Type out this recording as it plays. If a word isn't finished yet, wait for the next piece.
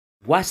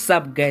What's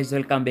up guys,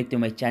 welcome back to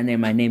my channel.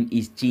 My name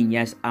is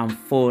Genius. I'm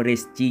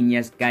Forex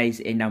Genius guys,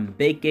 and I'm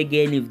back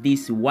again with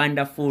this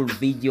wonderful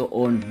video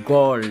on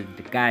gold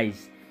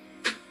guys.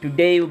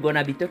 Today we're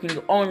gonna be talking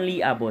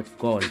only about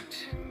gold.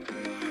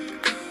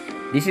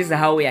 This is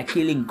how we are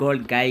killing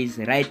gold guys.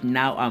 Right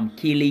now I'm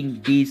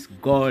killing this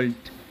gold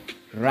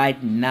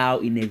right now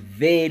in a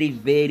very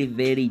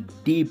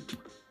deep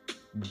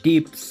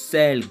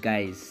sell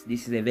guys.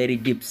 This is a very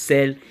deep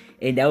sell,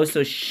 and I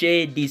also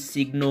share this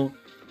signal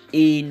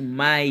in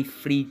my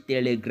free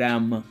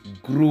Telegram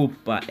group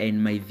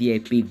and my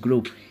VIP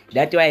group.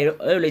 That's why I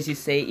always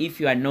say, if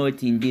you are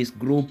not in this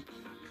group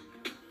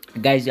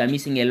guys, you are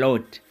missing a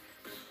lot.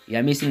 You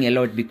are missing a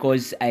lot,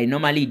 because I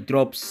normally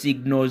drop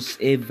signals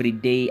every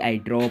day. I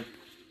drop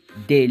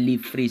daily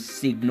free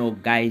signal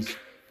guys,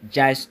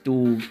 just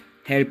to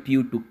help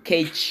you to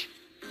catch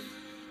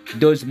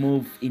those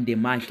moves in the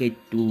market,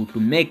 to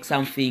make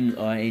something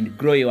and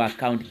grow your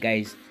account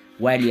guys,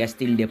 while you are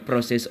still in the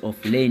process of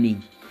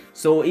learning.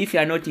 So if you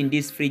are not in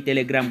this free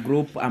Telegram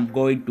group, I'm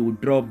going to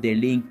drop the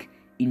link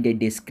in the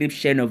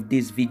description of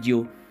this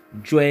video.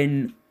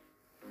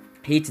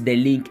 Hit the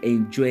link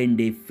and join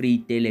the free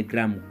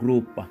Telegram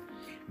group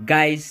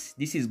guys.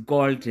 This is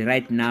gold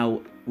right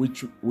now,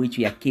 which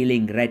we are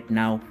killing right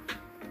now.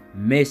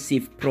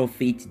 Massive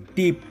profit,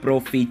 deep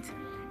profit,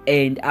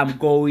 and I'm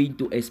going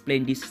to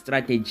explain this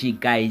strategy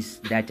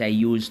guys that I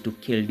use to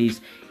kill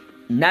this.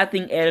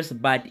 Nothing else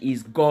but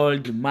is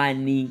gold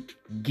money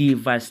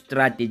giver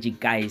strategy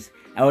guys.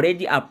 I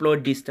already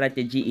uploaded this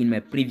strategy in my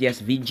previous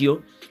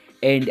video,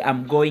 and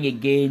I'm going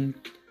again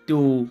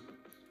to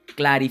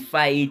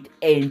clarify it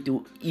and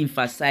to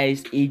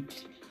emphasize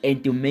it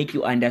and to make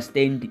you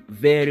understand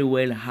very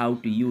well how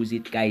to use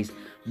it guys.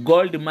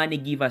 Gold money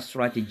giver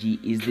strategy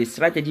is the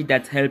strategy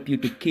that helps you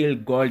to kill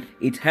gold.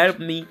 It helped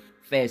me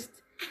first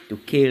to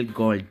kill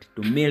gold,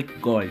 to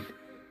milk gold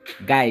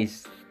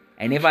guys.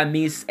 I never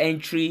miss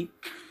entry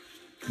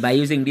by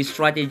using this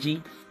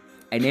strategy.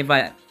 I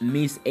never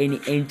miss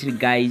any entry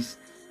guys.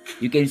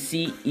 You can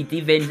see it,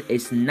 even a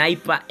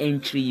sniper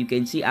entry. You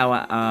can see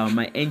our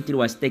my entry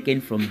was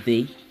taken from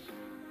there,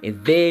 a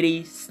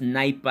very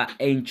sniper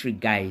entry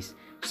guys.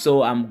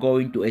 So I'm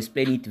going to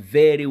explain it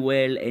very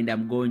well, and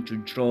I'm going to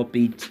drop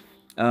it.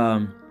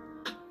 I'm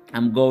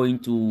going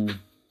to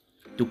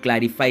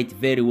clarify it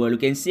very well. You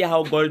can see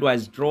how gold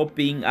was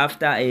dropping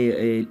after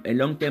a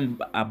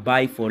long-term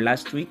buy for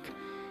last week.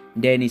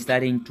 Then it's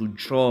starting to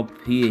drop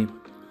here.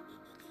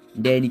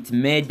 Then it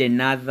made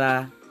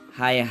another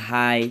higher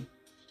high.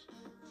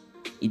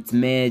 It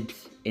made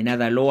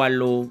another lower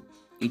low.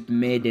 It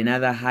made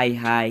another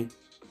high.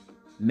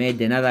 Made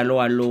another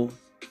lower low,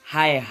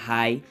 higher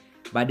high.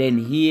 But then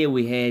here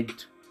we had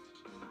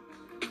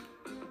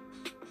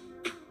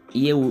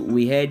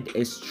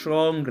a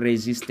strong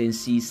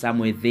resistance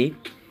somewhere there.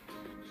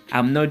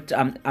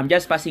 I'm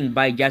just passing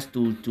by just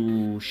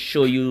to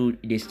show you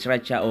the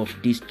structure of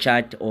this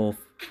chart or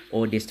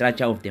the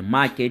structure of the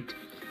market.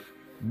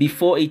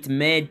 Before it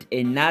made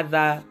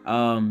another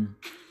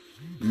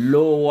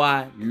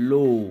lower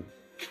low.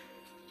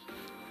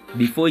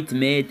 Before it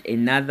made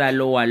another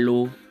lower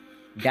low,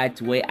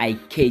 that's where I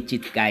catch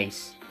it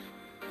guys.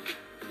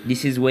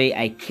 This is where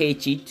I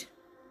catch it.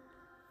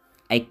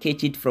 I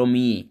catch it from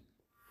here.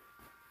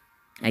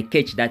 I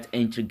catch that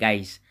entry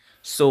guys.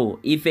 So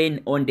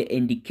even on the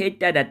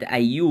indicator that I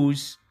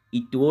use,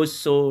 it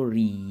also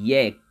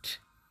react.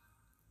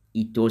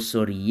 It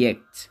also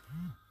react.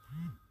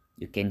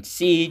 You can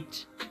see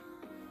it.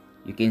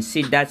 You can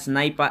see that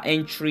sniper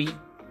entry.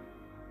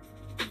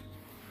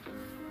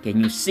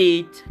 Can you see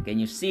it? Can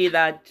you see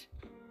that?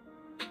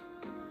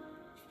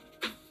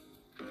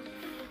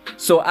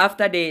 So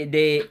after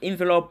the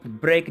envelope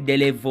break the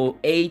level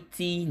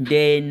 80,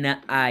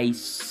 then I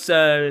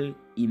sell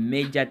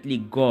immediately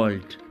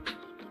gold.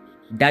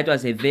 That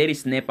was a very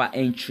sniper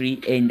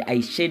entry, and I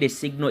share the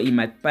signal in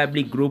my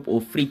public group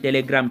or free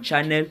Telegram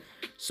channel,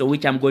 so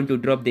which I'm going to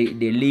drop the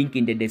link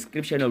in the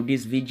description of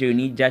this video. You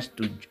need just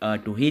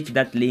to hit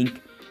that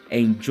link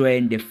and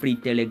join the free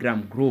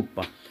Telegram group.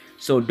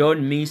 So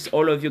don't miss,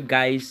 all of you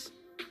guys,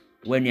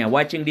 when you're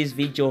watching this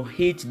video,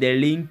 hit the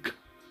link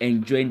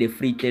and join the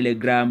free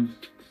Telegram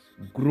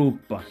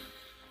group.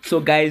 So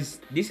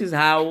guys, this is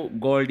how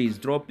gold is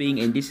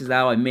dropping, and this is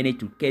how I managed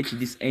to catch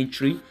this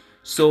entry.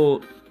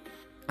 So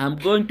I'm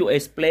going to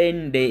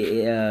explain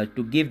the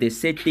to give the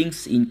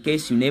settings in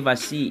case you never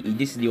see.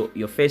 This is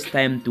your first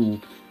time to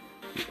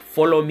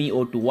follow me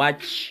or to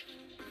watch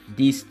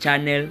this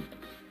channel.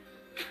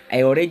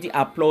 I already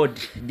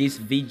uploaded this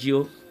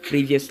video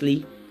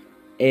previously,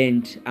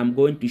 and I'm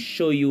going to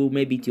show you,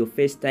 maybe it's your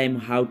first time,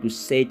 how to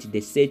set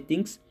the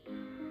settings.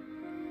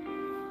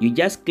 You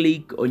just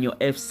click on your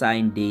F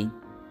sign there.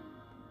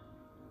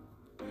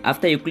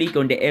 After you click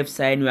on the F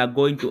sign, we are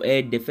going to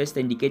add the first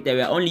indicator.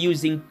 We are only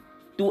using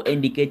 2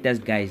 indicators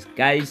guys.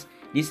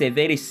 This is a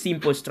very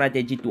simple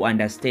strategy to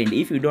understand.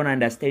 If you don't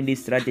understand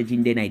this strategy,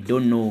 then I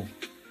don't know,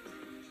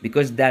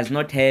 because it does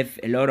not have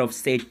a lot of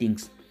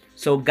settings.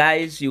 So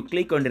guys, you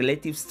click on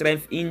relative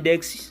strength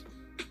index.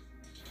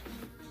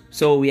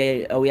 So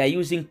we are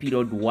using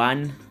period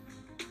 1.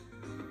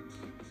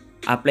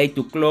 Apply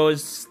to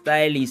close,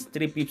 style is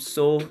 3 pips.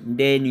 So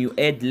then you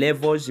add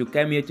levels. You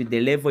come here to the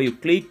level, you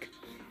click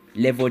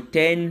level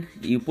 10,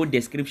 you put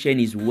description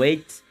is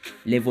wait.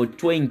 Level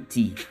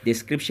 20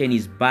 description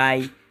is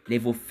buy.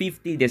 Level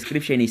 50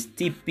 description is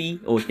TP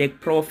or take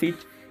profit,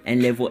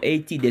 and level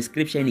 80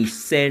 description is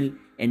sell,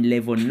 and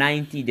level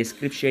 90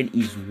 description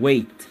is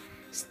wait.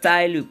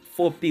 Style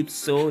 4 pips.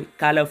 So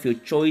color of your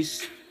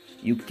choice,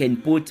 you can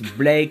put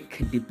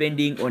black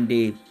depending on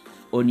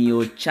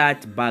your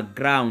chart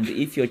background.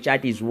 If your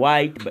chart is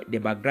white, but the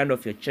background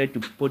of your chart, to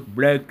put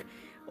black,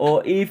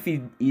 or if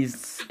it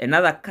is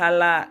another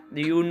color,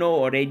 you know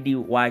already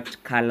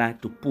what color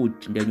to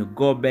put. Then you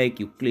go back,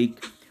 you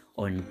click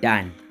on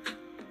done.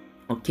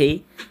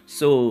 Okay,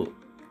 so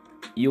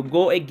you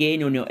go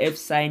again on your F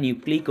sign, you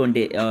click on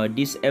the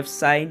this F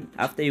sign.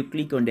 After you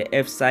click on the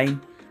F sign,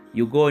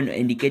 you go on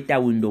indicator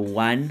window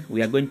 1.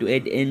 We are going to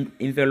add an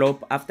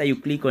envelope. After you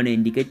click on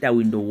indicator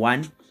window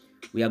 1,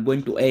 we are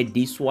going to add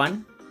this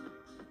one.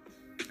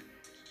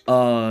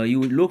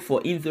 You look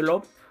for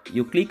envelope,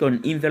 you click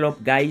on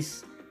envelope,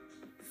 guys.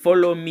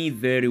 Follow me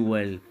very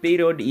well.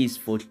 Period is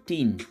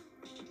 14,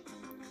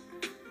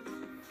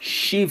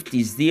 shift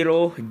is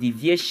 0,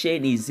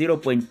 deviation is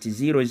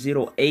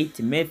 0.008,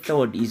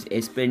 method is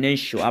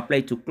exponential.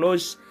 Apply to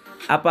close.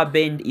 Upper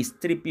band is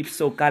 3 pips,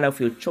 so color of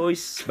your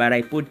choice, but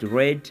I put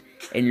red.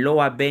 And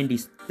lower band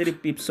is 3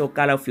 pips, so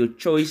color of your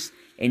choice,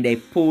 and I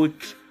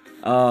put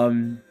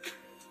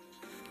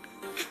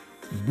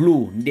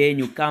blue. Then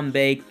you come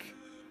back,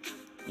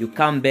 you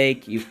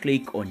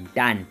click on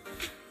done.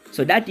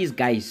 So that is,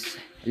 guys,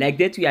 like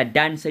that we are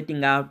done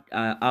setting out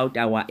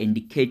our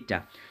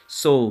indicator.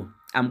 So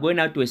I'm going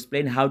now to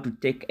explain how to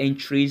take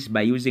entries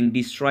by using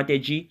this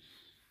strategy.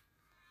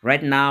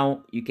 Right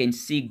now you can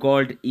see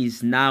gold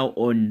is now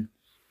on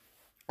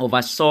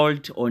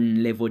oversold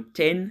on level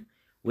 10,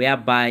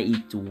 whereby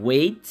it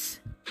waits.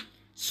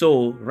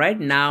 So right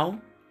now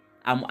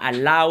I'm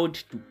allowed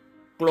to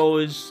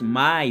close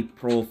my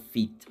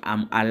profit.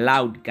 I'm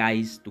allowed,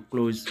 guys, to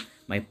close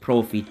my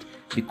profit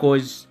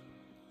because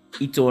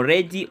it's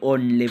already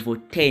on level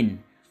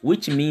 10,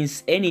 which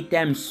means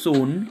anytime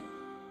soon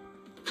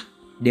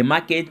the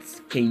markets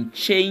can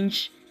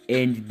change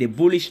and the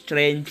bullish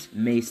trend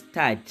may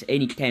start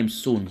anytime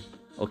soon.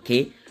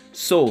 Okay,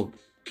 so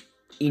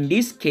in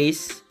this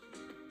case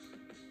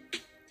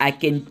I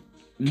can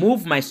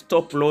move my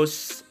stop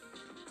loss.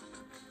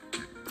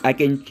 I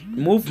can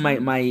move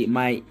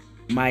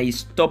my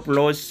stop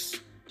loss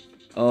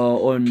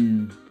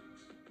on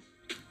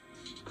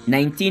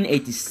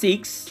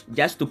 1986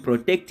 just to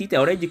protect it. I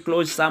already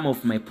closed some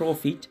of my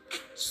profit,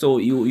 so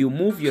you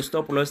move your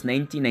stop loss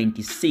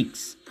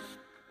 1996.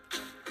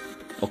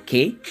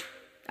 Okay,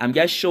 I'm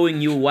just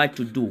showing you what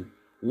to do.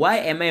 Why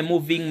am I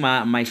moving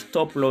my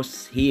stop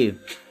loss here?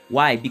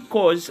 Why?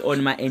 Because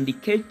on my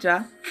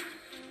indicator,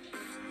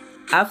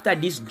 after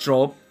this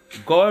drop,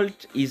 gold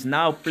is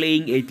now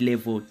playing at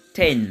level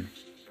 10.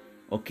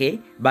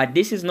 Okay, but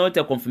this is not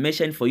a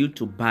confirmation for you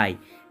to buy.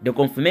 The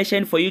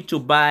confirmation for you to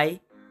buy,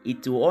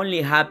 it will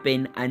only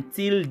happen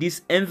until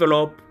this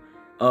envelope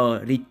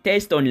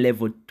retest on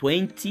level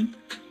 20.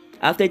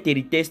 After it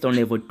retest on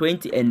level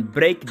 20 and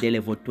break the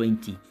level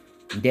 20,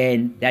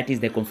 then that is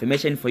the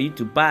confirmation for you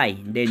to buy.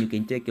 Then you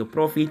can take your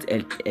profit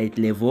at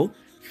level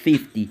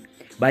 50.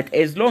 But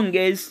as long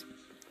as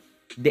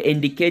the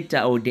indicator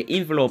or the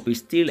envelope is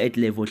still at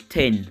level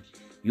 10,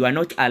 you are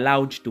not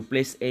allowed to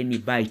place any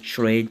buy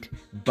trade.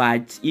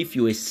 But if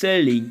you are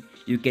selling,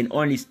 you can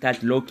only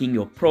start locking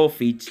your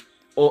profit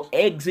or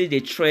exit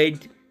the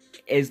trade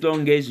as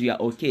long as you are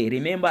okay.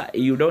 Remember,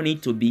 you don't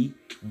need to be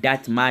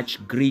that much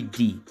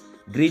greedy.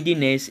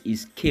 Greediness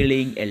is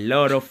killing a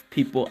lot of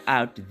people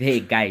out there,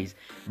 guys.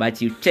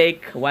 But you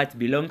take what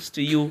belongs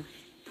to you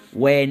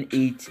when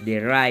it's the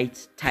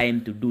right time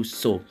to do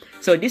so.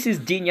 So this is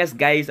Genius,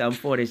 guys. I'm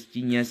Forex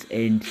Genius,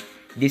 and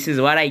this is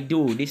what I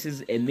do. This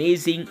is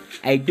amazing.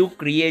 I do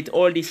create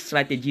all these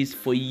strategies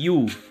for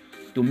you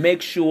to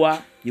make sure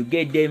you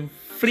get them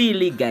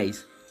freely,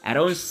 guys. I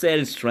don't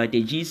sell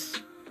strategies.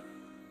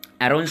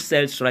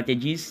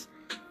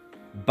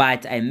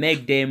 But I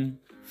make them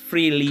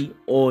freely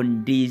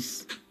on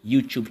this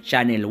YouTube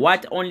channel.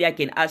 What only I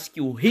can ask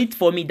you, hit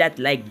for me that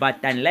like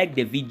button, like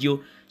the video,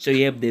 so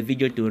you have the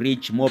video to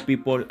reach more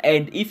people.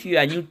 And if you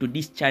are new to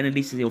this channel,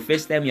 this is your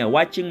first time you are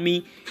watching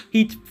me,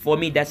 hit for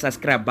me that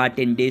subscribe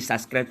button there,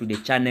 subscribe to the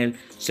channel,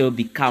 so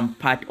become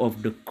part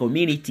of the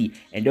community.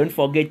 And don't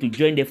forget to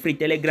join the free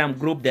Telegram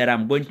group that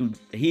I'm going to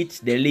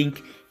hit the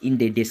link in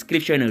the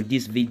description of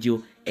this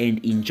video,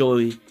 and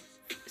enjoy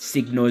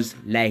signals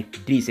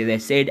like this. As I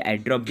said, I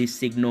drop this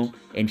signal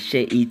and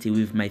share it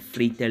with my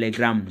free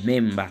Telegram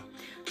member.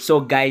 So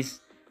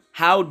guys,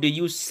 how do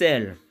you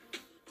sell?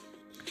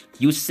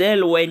 You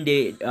sell when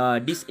the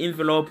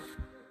envelope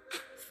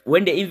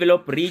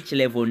reach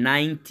level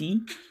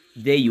 90.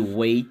 There you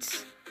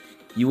wait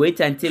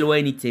until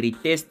when it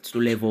retests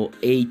to level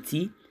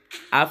 80.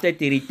 After it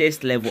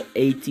retests level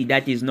 80,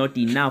 that is not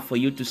enough for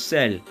you to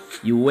sell.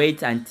 You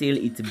wait until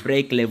it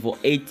breaks level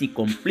 80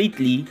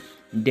 completely,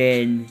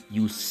 then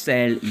you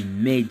sell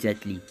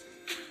immediately.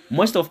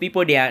 Most of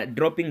people, they are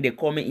dropping the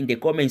comment in the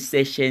comment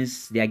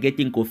sections. They are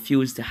getting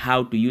confused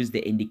how to use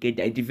the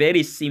indicator. It's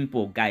very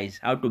simple, guys,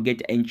 how to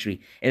get entry.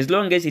 As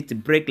long as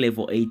it break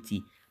level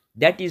 80,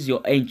 that is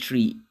your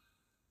entry,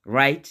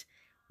 right?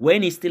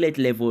 When it's still at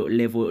level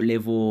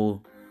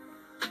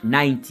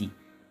 90,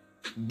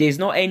 there's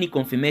not any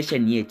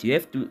confirmation yet. You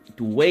have to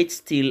wait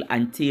still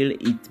until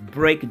it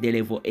break the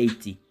level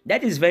 80.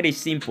 That is very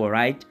simple,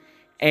 right?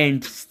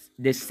 And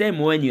the same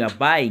when you are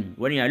buying,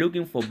 when you are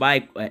looking for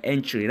buy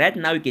entry. Right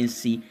now you can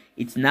see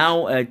it's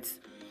now at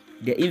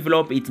the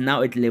envelope, it's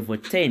now at level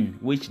 10,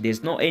 which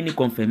there's not any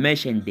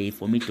confirmation there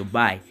for me to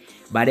buy.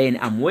 But then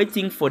I'm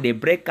waiting for the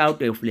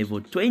breakout of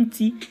level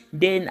 20,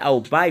 then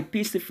I'll buy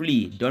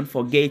peacefully. Don't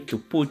forget to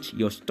put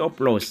your stop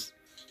loss.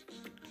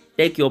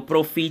 Take your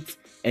profit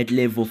at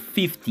level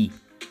 50.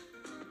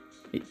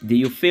 Do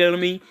you feel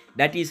me?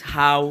 That is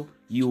how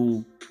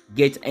you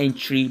get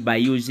entry by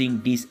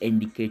using this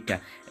indicator.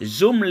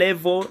 Zoom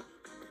level,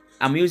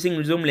 I'm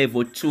using zoom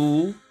level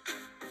 2.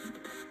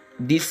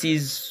 This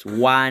is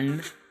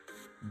 1.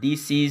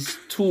 This is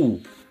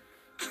 2.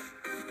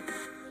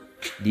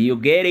 Do you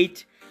get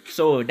it?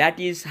 So that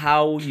is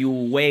how you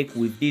work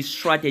with this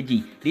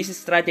strategy. This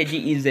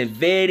strategy is a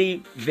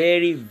very,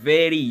 very,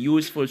 very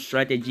useful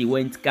strategy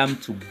when it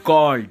comes to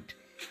gold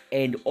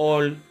and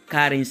all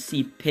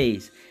currency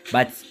pairs.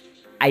 But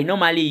I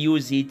normally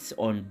use it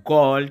on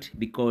gold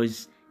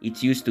because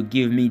it used to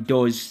give me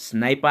those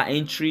sniper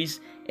entries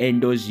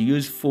and those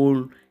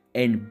useful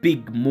and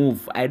big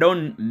move. I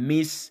don't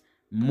miss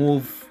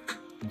move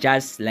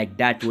just like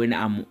that when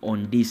I'm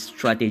on this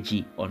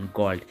strategy on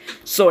gold.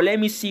 So let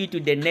me see you to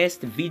the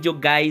next video,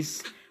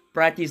 guys.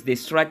 Practice the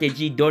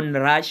strategy. Don't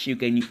rush. You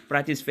can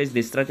practice first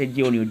the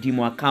strategy on your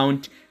demo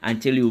account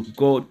until you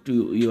go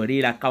to your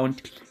real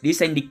account.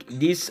 This account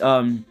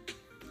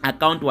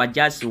was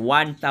just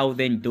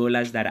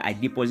 $1,000 that I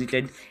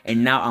deposited,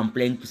 and now I'm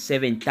playing to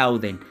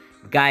 7,000.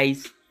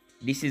 Guys,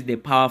 this is the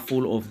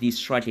powerful of this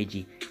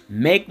strategy.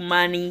 Make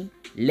money,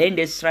 learn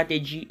the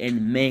strategy,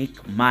 and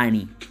make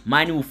money.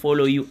 Money will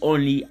follow you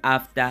only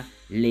after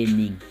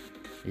learning.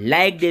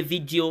 Like the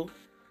video,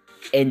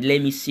 and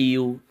let me see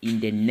you in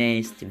the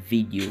next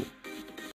video.